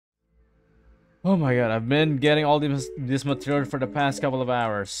Oh my god, I've been getting all this material for the past couple of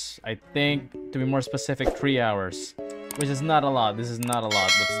hours. I think, to be more specific, 3 hours. Which is not a lot. This is not a lot,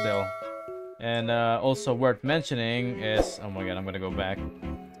 but still. And also worth mentioning is... Oh my god, I'm gonna go back.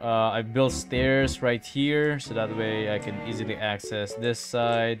 I built stairs right here, so that way I can easily access this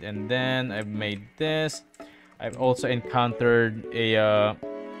side. And then I've made this. I've also encountered a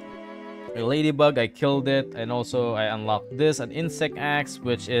ladybug. I killed it, and also I unlocked this, an insect axe,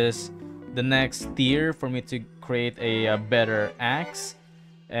 which is the next tier for me to create a better axe.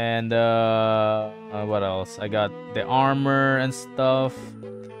 And what else? I got the armor and stuff,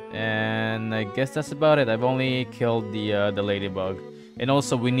 and I guess that's about it. I've only killed the ladybug, and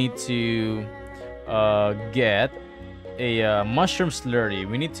also we need to get a mushroom slurry.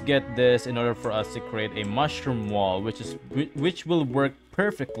 We need to get this in order for us to create a mushroom wall, which will work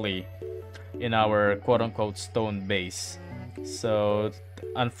perfectly in our quote-unquote stone base. So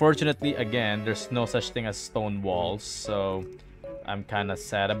unfortunately, again, there's no such thing as stone walls, so I'm kind of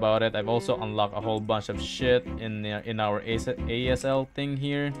sad about it. I've also unlocked a whole bunch of shit in our ASL thing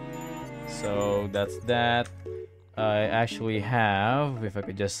here, so that's that. I actually have, if I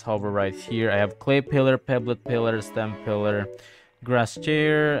could just hover right here, I have clay pillar, pebblet pillar, stem pillar, grass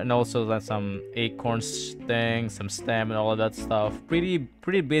chair, and also like some acorns thing, some stem and all of that stuff. Pretty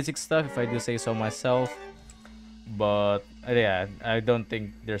basic stuff if I do say so myself. But yeah, I don't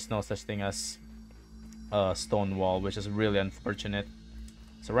think there's no such thing as a stone wall, which is really unfortunate.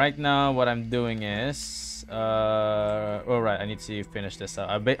 So right now what I'm doing is all right, I need to finish this up.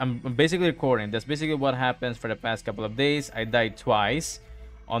 I'm basically recording. That's basically what happens for the past couple of days. I died twice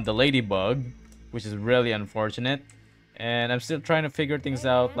on the ladybug, which is really unfortunate, and I'm still trying to figure things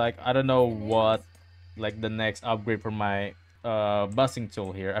out. Like, I don't know what like the next upgrade for my busting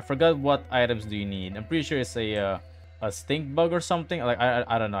tool here. I forgot what items do you need. I'm pretty sure it's a stink bug or something. Like,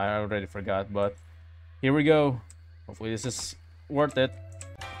 I don't know, I already forgot, but here we go. Hopefully this is worth it.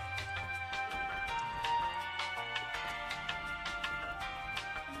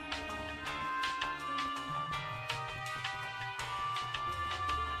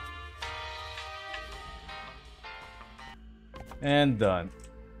 And done.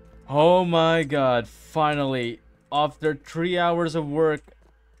 Oh my god, finally, after 3 hours of work,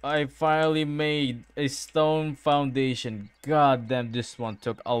 I finally made a stone foundation. God damn, this one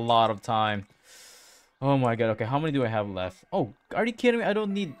took a lot of time. Oh my god, okay, how many do I have left? Oh, are you kidding me? I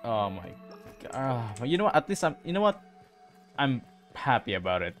don't need... Oh my god. You know what, at least I'm... You know what? I'm happy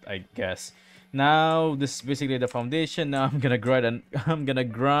about it, I guess. Now, this is basically the foundation. Now I'm gonna grind and I'm gonna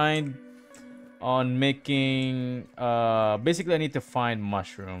grind on making basically I need to find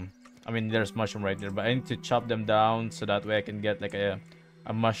mushroom. I mean, there's mushroom right there, but I need to chop them down so that way I can get like a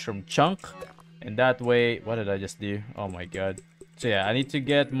mushroom chunk, and that way... What did I just do? Oh my god. So yeah, I need to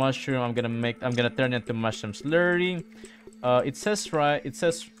get mushroom. I'm gonna turn it into mushroom slurry. It says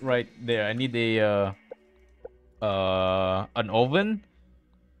right there I need a an oven,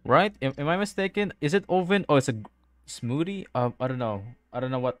 right? Am I mistaken? Is it oven? Oh, it's a smoothie. I don't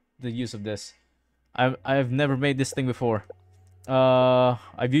know what the use of this. I've never made this thing before.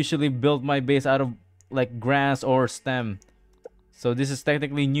 I've usually built my base out of like grass or stem, so this is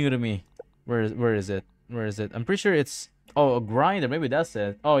technically new to me. Where is it? Where is it? I'm pretty sure it's... Oh, a grinder. Maybe that's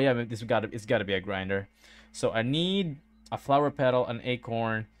it. Oh yeah, it's gotta be a grinder. So I need a flower petal, an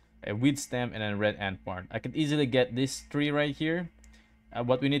acorn, a weed stem, and a red ant part. I could easily get this tree right here.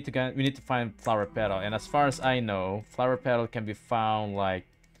 What we need to find flower petal, and as far as I know, flower petal can be found like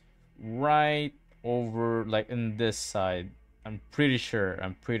right over, like in this side. I'm pretty sure.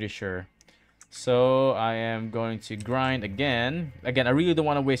 So I am going to grind again. I really don't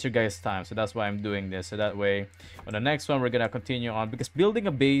want to waste your guys' time, so that's why I'm doing this. So that way on the next one we're gonna continue on, because building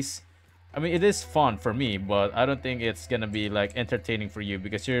a base, I mean, it is fun for me, but I don't think it's gonna be like entertaining for you,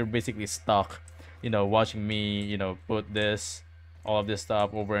 because you're basically stuck, you know, watching me, you know, put all of this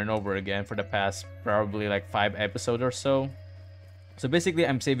stuff over and over again for the past probably like 5 episodes or so. So basically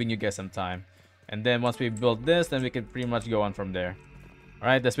I'm saving you guys some time, and then once we build this, then we can pretty much go on from there. All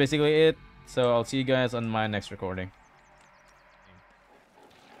right, that's basically it. So I'll see you guys on my next recording.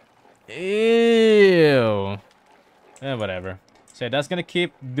 Ew. Whatever. So that's gonna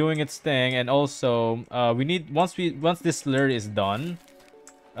keep doing its thing, and also we need, once this slurry is done,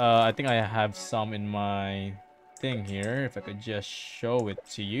 I think I have some in my thing here. If I could just show it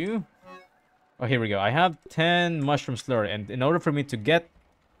to you. Oh, here we go. I have 10 mushroom slurry, and in order for me to get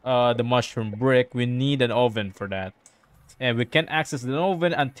the mushroom brick, we need an oven for that. And we can't access the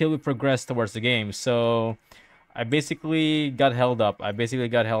oven until we progress towards the game. So I basically got held up.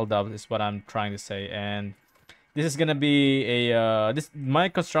 Is what I'm trying to say. And This is gonna be a my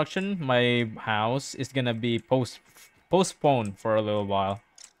construction, my house is gonna be postponed for a little while.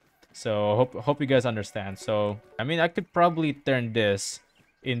 So hope you guys understand. So I mean, I could probably turn this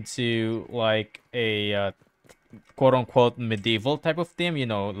into like a quote unquote medieval type of theme, you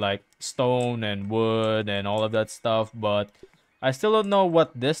know, like stone and wood and all of that stuff, but I still don't know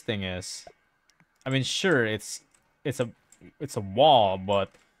what this thing is. I mean, sure, it's a it's a wall, but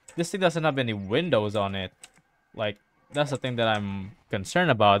this thing doesn't have any windows on it. Like, that's the thing that I'm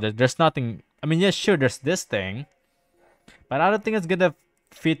concerned about. There's nothing. I mean, yes, sure, there's this thing, but I don't think it's gonna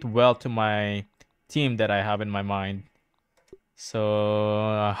fit well to my team that I have in my mind. So,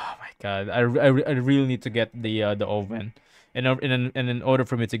 oh my God, I really need to get the oven, and in order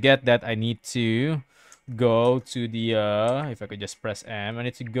for me to get that, I need to go to the if I could just press M, I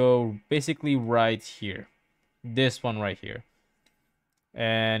need to go basically right here, this one right here,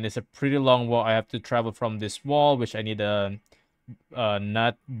 and it's a pretty long wall. I have to travel from this wall, which I need a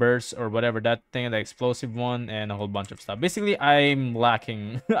nut burst or whatever that thing, the explosive one, and a whole bunch of stuff. Basically, I'm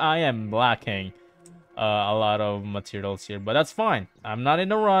lacking. I am lacking a lot of materials here, but that's fine. I'm not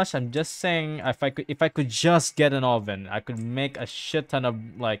in a rush. I'm just saying if I could just get an oven, I could make a shit ton of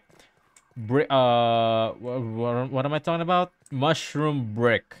like brick. What am I talking about? Mushroom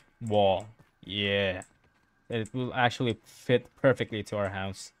brick wall. Yeah, it will actually fit perfectly to our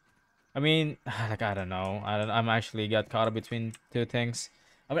house. I mean, like I don't know. I'm actually got caught up between two things.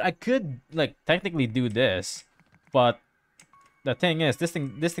 I mean, I could like technically do this, but the thing is, this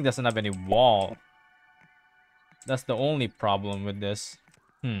thing doesn't have any wall. That's the only problem with this.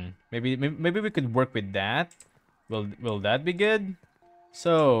 Maybe we could work with that. Will that be good?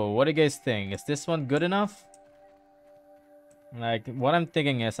 So, what do you guys think? Is this one good enough? Like, what I'm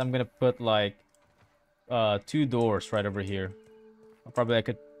thinking is I'm gonna put like two doors right over here. I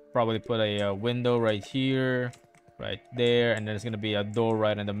could probably put a window right here, right there, and then there's gonna be a door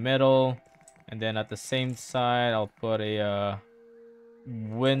right in the middle, and then at the same side I'll put a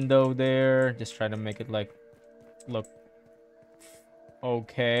window there. Just try to make it like look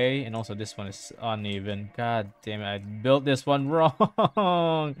okay. And also this one is uneven. God damn it, I built this one wrong.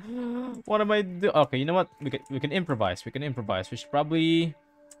 What am I doing? Okay, you know what, we can improvise. We should probably,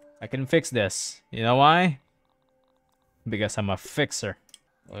 I can fix this. You know why? Because I'm a fixer.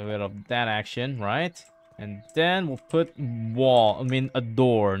 A little bit of that action, right? And then we'll put a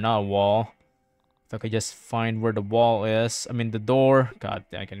door, not a wall. If I could just find where the wall is. I mean the door. God,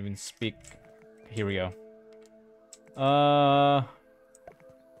 I can't even speak. Here we go.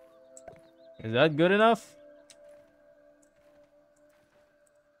 Is that good enough?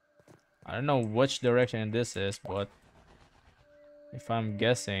 I don't know which direction this is, but if I'm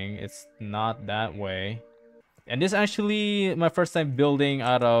guessing, it's not that way. And this is actually my first time building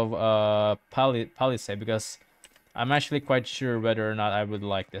out of palisade, because I'm actually quite sure whether or not I would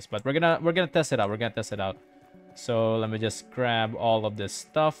like this. But we're gonna test it out. So let me just grab all of this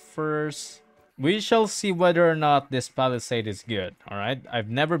stuff first. We shall see whether or not this palisade is good. All right, I've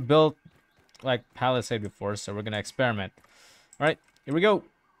never built like palisade before, so we're gonna experiment. All right, here we go.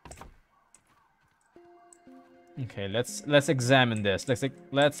 Okay, let's examine this.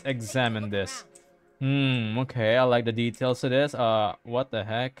 Let's examine this. Okay, I like the details of this. What the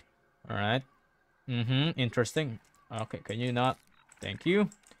heck? All right. Interesting. Okay, can you not? Thank you.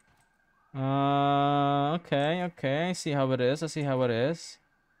 Okay. I see how it is.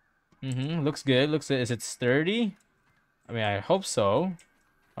 Looks good. Is it sturdy? I mean, I hope so.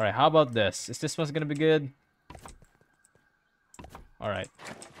 All right, how about this? Is this one's gonna be good? All right.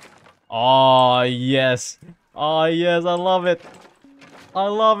 Oh, yes. Oh, yes, I love it.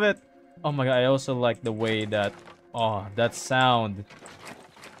 Oh my God, I also like the way that, oh, that sound.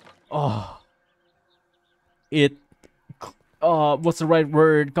 Oh, it, what's the right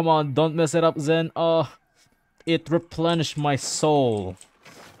word? Come on, don't mess it up, Zen. It replenished my soul.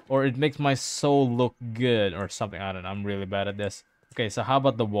 Or it makes my soul look good or something. I don't know, I'm really bad at this. Okay, so how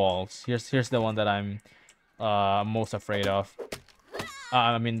about the walls? Here's the one that I'm most afraid of.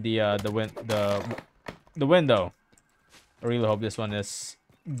 I mean the window. I really hope this one is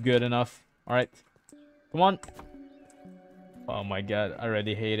good enough. All right, come on. Oh my God, I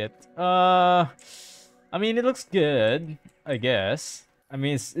already hate it. I mean, it looks good, I guess. I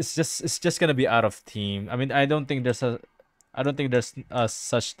mean, it's just gonna be out of theme. I mean, I don't think there's a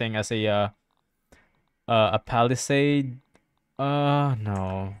such thing as a palisade.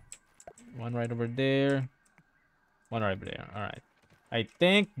 No. One right over there. One right over there. All right. I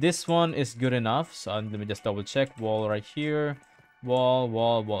think this one is good enough. So let me just double check. Wall right here. Wall.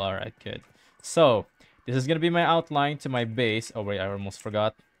 All right, good. So this is gonna be my outline to my base. Oh wait, I almost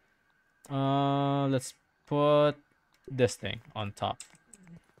forgot. Let's put this thing on top.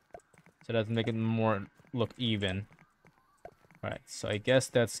 So that make it more look even. Alright, so I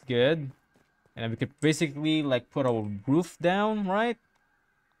guess that's good. And then we could basically like put a roof down, right?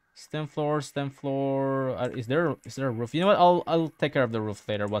 Stem floor, stem floor. Is there a roof? You know what? I'll take care of the roof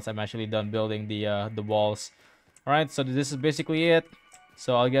later once I'm actually done building the walls. All right, so this is basically it.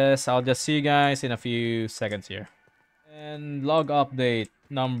 So I guess I'll just see you guys in a few seconds here. And log update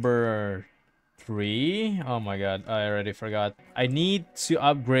number 3. Oh my god, I already forgot. I need to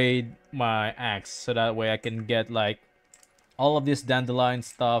upgrade my axe so that way I can get like all of this dandelion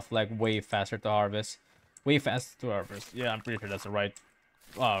stuff like way faster to harvest. Way faster to harvest. Yeah, I'm pretty sure that's the right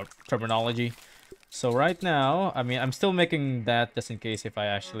terminology. So right now, I mean, I'm still making that just in case if I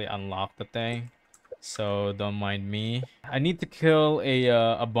actually unlock the thing. So don't mind me. I need to kill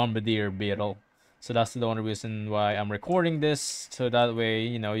a bombardier beetle. So that's the only reason why I'm recording this. So that way,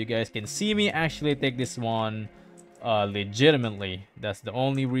 you know, you guys can see me actually take this one legitimately. That's the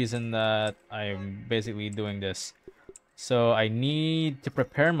only reason that I'm basically doing this. So I need to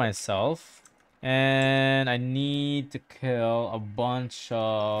prepare myself. And I need to kill a bunch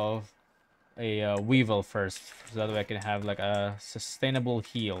of weevil first, so that way I can have like a sustainable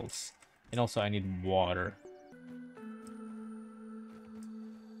heals. And also I need water.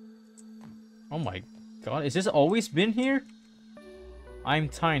 Oh my god, is this always been here? I'm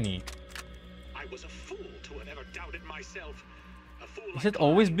tiny. I was a fool to have ever doubted myself. A fool Has it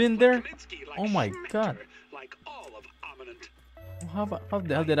always been there? like Oh my god. Like all of Ominent. How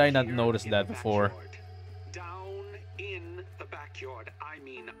the hell did I not notice that before? Down in the backyard. I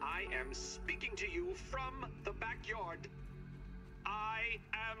mean, I am speaking to you from the backyard. I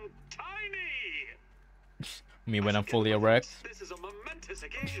am tiny. Me when I'm fully erect. This is a momentous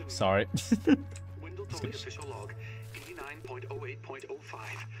occasion. Sorry. Wendell Tully official log 89.08.05.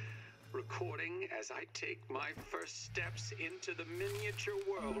 Recording as I take my first steps into the miniature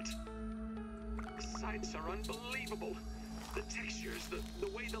world. The sights are unbelievable. The textures, the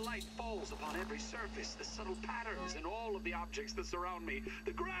way the light falls upon every surface, the subtle patterns in all of the objects that surround me,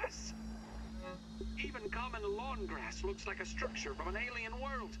 the grass. Even common lawn grass looks like a structure from an alien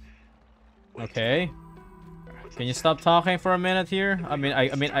world. Wait, okay. Can you stop talking for a minute here?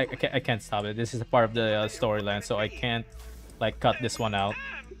 I can't stop it. This is a part of the storyline, so I can't like cut this one out.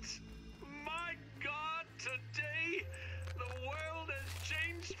 My God, today the world has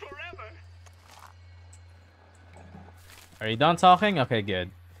changed forever. Are you done talking? Okay, good.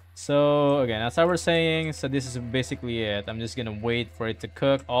 So again, as I was saying, so this is basically it. I'm just gonna wait for it to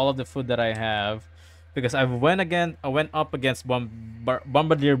cook all of the food that I have, because I went up against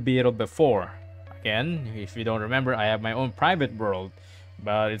bombardier beetle before. Again, if you don't remember, I have my own private world,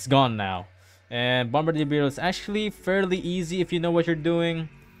 but it's gone now. And bombardier beetle is actually fairly easy if you know what you're doing.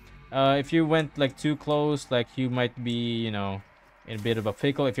 If you went like too close, like you might be, you know, in a bit of a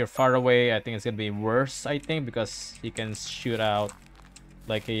pickle. If you're far away, I think it's gonna be worse, I think, because he can shoot out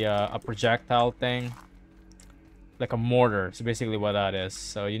like a projectile thing, like a mortar. So basically what that is.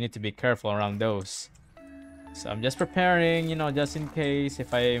 So you need to be careful around those. So I'm just preparing, you know, just in case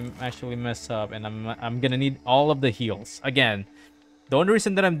if I actually mess up, and I'm gonna need all of the heals. Again, the only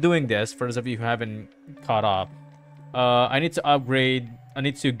reason that I'm doing this, for those of you who haven't caught up, I need to upgrade. I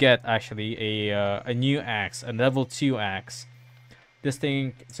need to get actually a new axe, a level 2 axe. This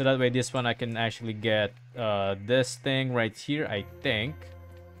thing, so that way this one I can actually get this thing right here, I think.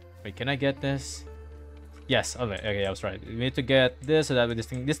 Wait, can I get this? Yes. Okay, I was right. We need to get this, so that way this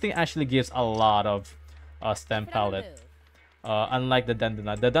thing actually gives a lot of stem palette. Unlike the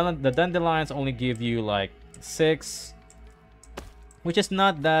dandelion. The dandelions only give you like 6, which is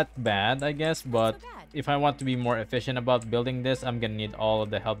not that bad, I guess, but if I want to be more efficient about building this, I'm gonna need all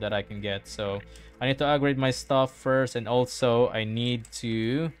of the help that I can get. So I need to upgrade my stuff first, and also I need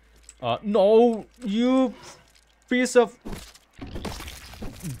to no, you piece of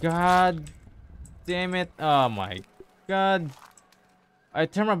god damn it. Oh my god, I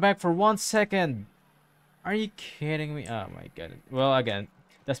turned my back for 1 second. Are you kidding me? Oh my god. Well, again,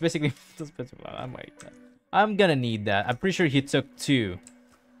 that's basically oh my god, I'm gonna need that. I'm pretty sure he took 2.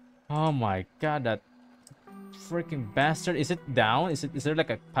 Oh my god, that freaking bastard. Is it down? Is there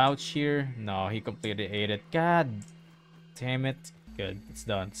like a pouch here? No, he completely ate it. God damn it. Good, it's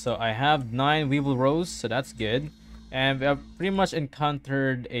done. So I have 9 weevil rows, so that's good. And we have pretty much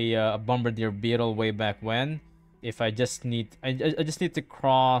encountered a bombardier beetle way back when. If I just need I just need to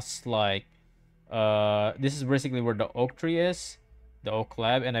cross like this is basically where the oak tree is, the oak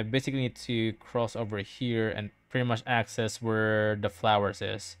lab, and I basically need to cross over here and pretty much access where the flowers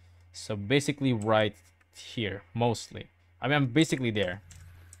is. So basically right here, mostly. I mean, I'm basically there.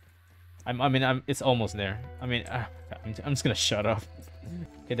 it's almost there. I'm just gonna shut up.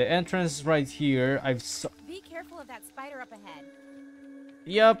 Okay, the entrance is right here. Be careful of that spider up ahead.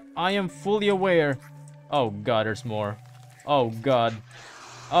 Yep, I am fully aware. Oh god, there's more. Oh god.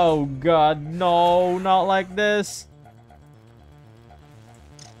 Oh god, no, not like this.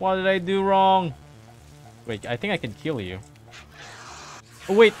 What did I do wrong? Wait, I think I can kill you.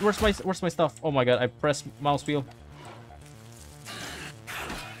 Oh wait, where's my stuff? Oh my god, I pressed mouse wheel.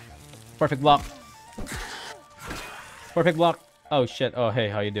 Perfect block. Perfect block. Oh shit. Oh hey,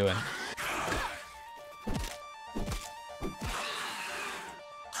 how you doing?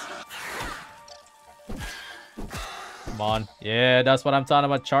 Come on. Yeah, that's what I'm talking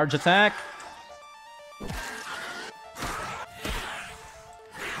about. Charge attack.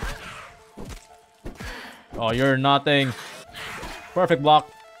 Oh, you're nothing. Perfect block.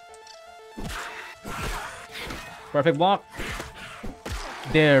 Perfect block.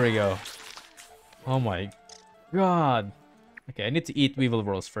 There we go. Oh my god. Okay, I need to eat Weevil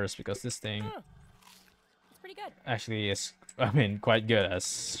Rolls first because this thing It's pretty good. actually is, quite good,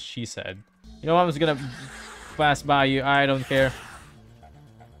 as she said. You know what? I'm just gonna pass by you. I don't care.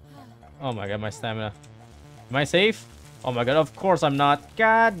 Oh my god, my stamina. Am I safe? Oh my god, of course I'm not.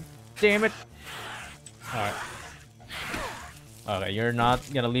 God damn it. Alright. Okay, you're not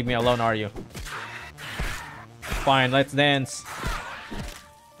gonna leave me alone, are you? Fine, let's dance.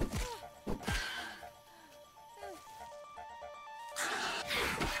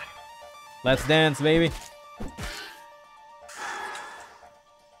 Let's dance, baby.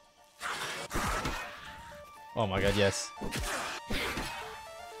 Oh my god, yes.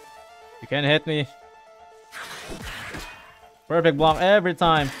 You can't hit me. Perfect block every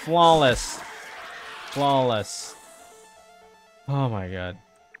time. Flawless. Flawless. Oh my god.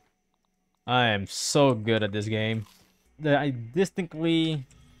 I am so good at this game. I distinctly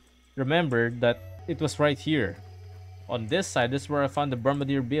remembered that it was right here. On this side, this is where I found the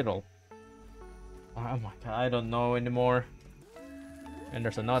Bombardier Beetle. Oh my god, I don't know anymore. And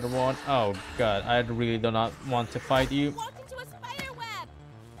there's another one. Oh god, I really do not want to fight you. Walk into a spider web.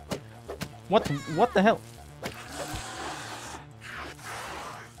 What the hell?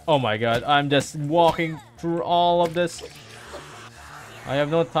 Oh my god, I'm just walking through all of this. I have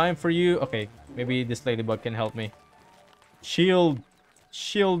no time for you. Okay, maybe this ladybug can help me. Shield.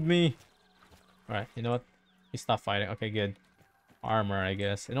 Shield me. Alright, you know what? He's not fighting. Okay, good. Armor, I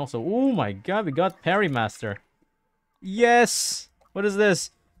guess. And also, oh my god, we got Parry Master. Yes! What is this?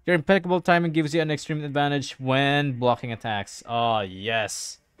 Your impeccable timing gives you an extreme advantage when blocking attacks. Oh,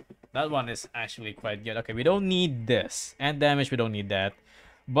 yes. That one is actually quite good. Okay, we don't need this. And damage, we don't need that.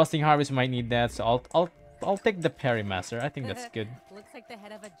 Busting Harvest, we might need that. So I'll take the Parry Master. I think that's good. Looks like the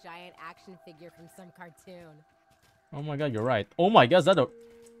head of a giant action figure from some cartoon. Oh my god, you're right. Oh my god, is that a...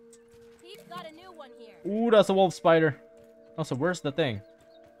 He's got a new one here. Ooh, that's a wolf spider. Also, where's the thing?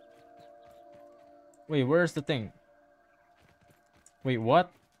 Wait, where's the thing? Wait, what?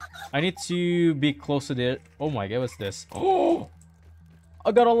 I need to be close to the... Oh my god, what's this? Oh!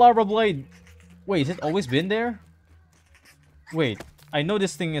 I got a lava blade! Wait, has it always been there? Wait, I know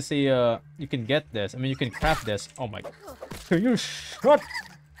this thing is a... you can get this. I mean, you can craft this. Oh my... Can you shut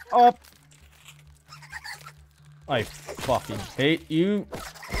up? I fucking hate you. Oh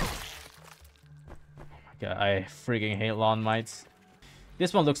my god, I freaking hate lawn mites.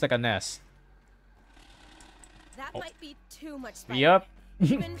 This one looks like a nest. That might be too much spider. Yep.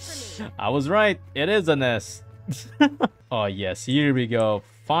 Even for me. I was right. It is a nest. Oh yes, here we go.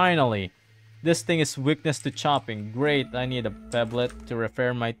 Finally. This thing is weakness to chopping. Great. I need a pebblet to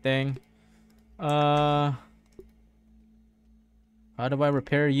repair my thing. How do I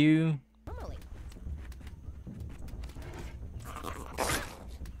repair you? Normally.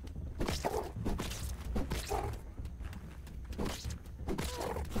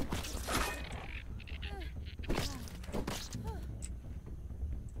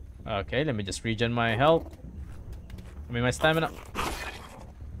 Okay, let me just regen my health. I mean my stamina.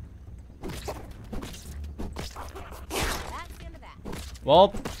 That's the end of that.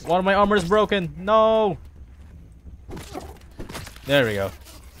 Well, one of my armor is broken. No. There we go.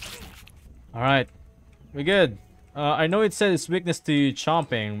 Alright. We're good. I know it says weakness to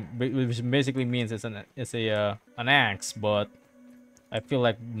chomping, which basically means it's an axe, but I feel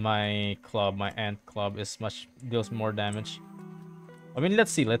like my ant club deals more damage. I mean,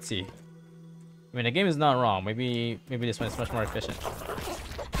 let's see. I mean, the game is not wrong. Maybe this one is much more efficient.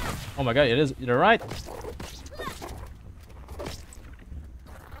 Oh my god, it is. You're right.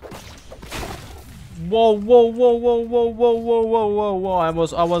 Whoa, whoa, whoa, whoa, whoa, whoa, whoa, whoa, whoa, whoa. I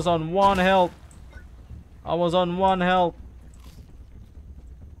was on 1 health. I was on 1 health.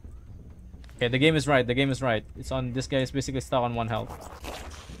 Okay, the game is right. The game is right. It's on. This guy is basically stuck on 1 health.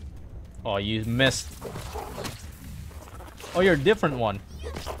 Oh, you missed. Oh, you're a different one.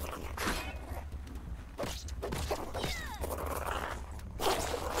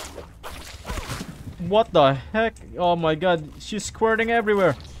 What the heck? Oh my god, she's squirting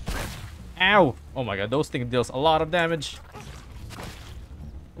everywhere. Ow! Oh my god, those things deals a lot of damage.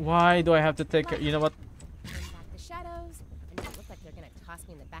 Why do I have to take care? You know what? The shadows, and it look like they're gonna toss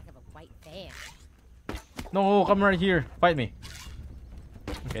me in the back of a white van. No, come right here. Fight me.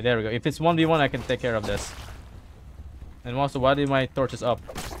 Okay, there we go. If it's 1v1, I can take care of this. And also, why did my torches up?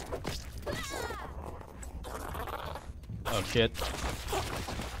 Oh shit.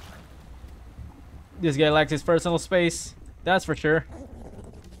 This guy likes his personal space. That's for sure.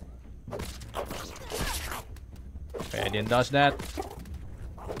 Okay, I didn't dodge that.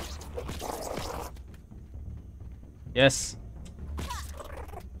 Yes.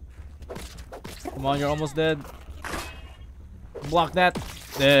 Come on, you're almost dead. Block that.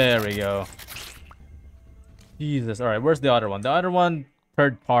 There we go. Jesus. Alright, where's the other one? The other one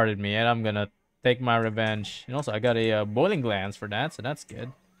third-partied me, and I'm gonna take my revenge. And also, I got a boiling glands for that, so that's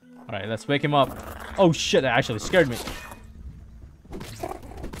good. Alright, let's wake him up. Oh shit, that actually scared me.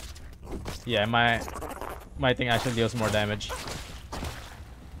 Yeah, my thing actually deals more damage.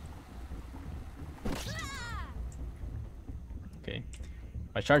 Okay.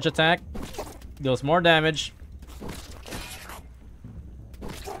 My charge attack deals more damage.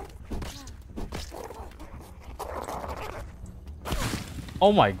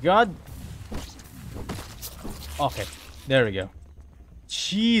 Oh my god. Okay, there we go.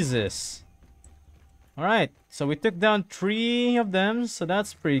 Jesus. Alright, so we took down 3 of them, so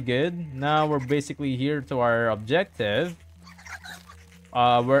that's pretty good. Now we're basically here to our objective.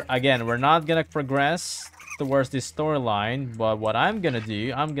 We're not gonna progress towards this storyline, but what I'm gonna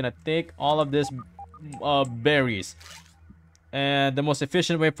do, I'm gonna take all of this berries. And the most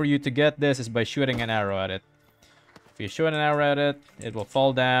efficient way for you to get this is by shooting an arrow at it. If you shoot an arrow at it, it will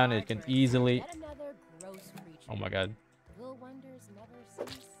fall down. It can easily... Oh my god.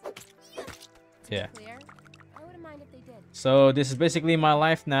 Yeah. So this is basically my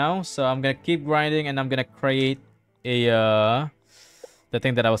life now. So I'm gonna keep grinding, and I'm gonna create a the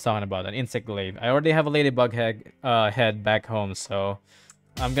thing that I was talking about, an insect glaive. I already have a ladybug head back home, so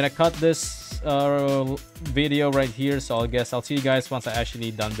I'm gonna cut this video right here. So I guess I'll see you guys once I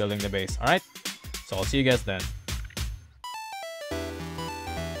actually done building the base. All right. So I'll see you guys then.